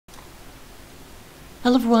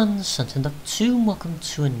Hello everyone, Santinduck2 and welcome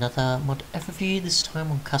to another mod overview, this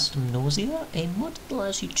time on Custom Nausea, a mod that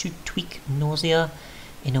allows you to tweak Nausea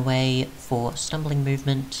in a way for stumbling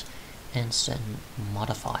movement and certain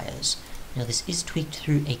modifiers. Now this is tweaked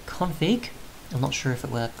through a config. I'm not sure if it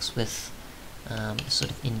works with the sort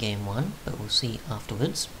of in-game one, but we'll see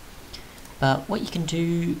afterwards. But what you can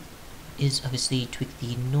do is obviously tweak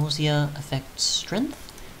the nausea effect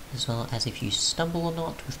strength, as well as if you stumble or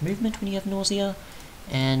not with movement when you have nausea,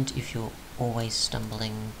 and if you're always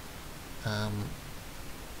stumbling,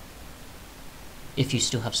 if you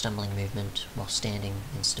still have stumbling movement while standing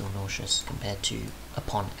and still nauseous compared to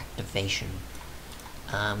upon activation.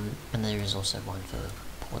 And there is also one for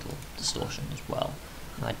portal distortion as well.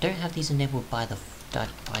 Now, I don't have these enabled by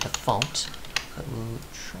default, but we'll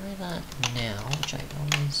try that now, which I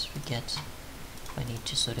always forget if I need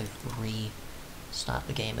to sort of restart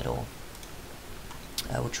the game at all.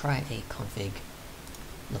 We'll try a config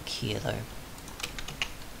look here though,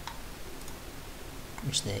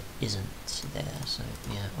 which there isn't there, so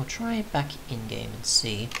yeah, I'll try it back in-game and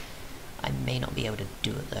see. I may not be able to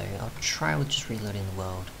do it though. I'll try with just reloading the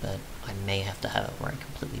world, but I may have to have it where I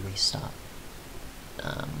completely restart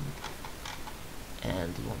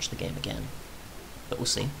and launch the game again, but we'll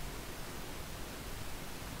see.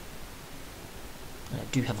 And I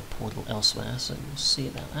do have a portal elsewhere, so we'll see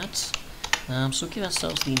about that. So we'll give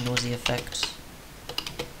ourselves the nausea effect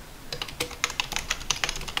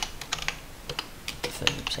for,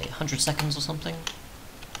 say, 100 seconds or something.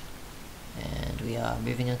 And we are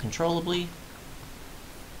moving uncontrollably.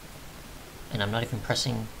 And I'm not even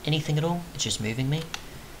pressing anything at all, it's just moving me.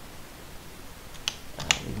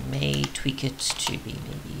 We may tweak it to be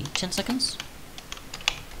maybe 10 seconds.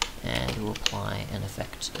 And we'll apply an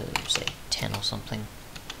effect of, say, 10 or something.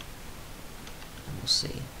 And we'll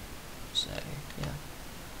see. So, yeah.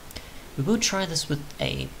 We will try this with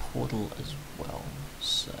a portal as well.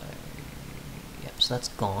 So, yep, so that's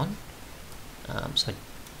gone. So I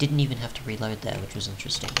didn't even have to reload there, which was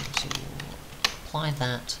interesting. So we'll apply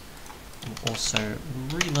that, and we'll also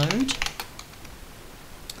reload.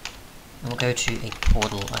 And we'll go to a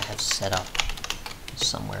portal I have set up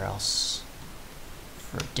somewhere else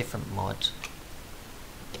for a different mod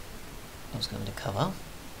I was going to cover.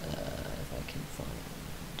 If I can find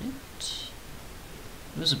it.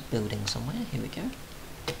 There was a building somewhere, here we go.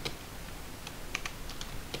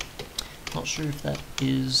 Not sure if that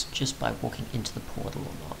is just by walking into the portal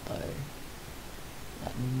or not though.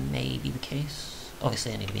 That may be the case.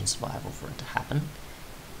 Obviously I need to be in survival for it to happen.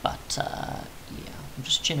 But yeah, I'll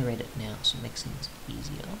just generate it now so it makes things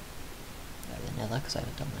easier. Rather than nether, because I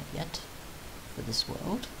haven't done that yet for this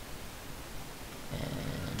world.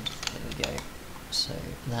 And there we go. So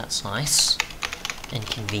that's nice and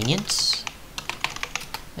convenient.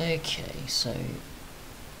 Okay, so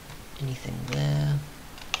anything there?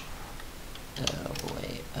 Oh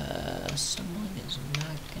boy, stumbling is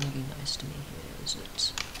not gonna be nice to me here, is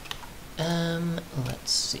it?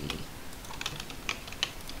 Let's see.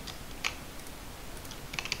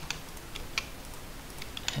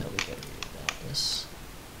 How are we going to do about this?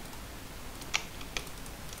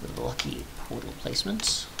 The lucky portal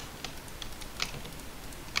placement.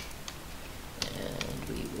 And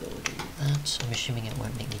we will do that. I'm assuming it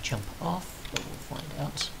won't make me jump off, but we'll find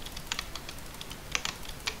out.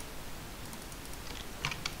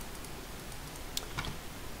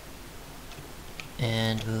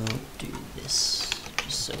 And we'll do this,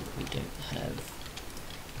 just so that we don't have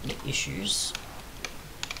any issues.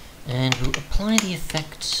 And we'll apply the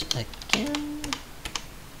effect again.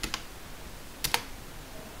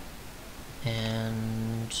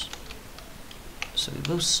 And so we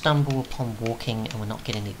will stumble upon walking, and we're not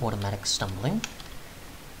getting the automatic stumbling.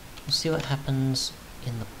 We'll see what happens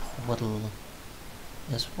in the portal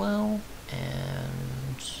as well,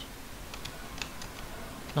 and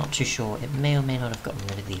not too sure, it may or may not have gotten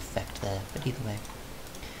rid of the effect there, but either way.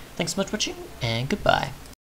 Thanks so much for watching, and goodbye.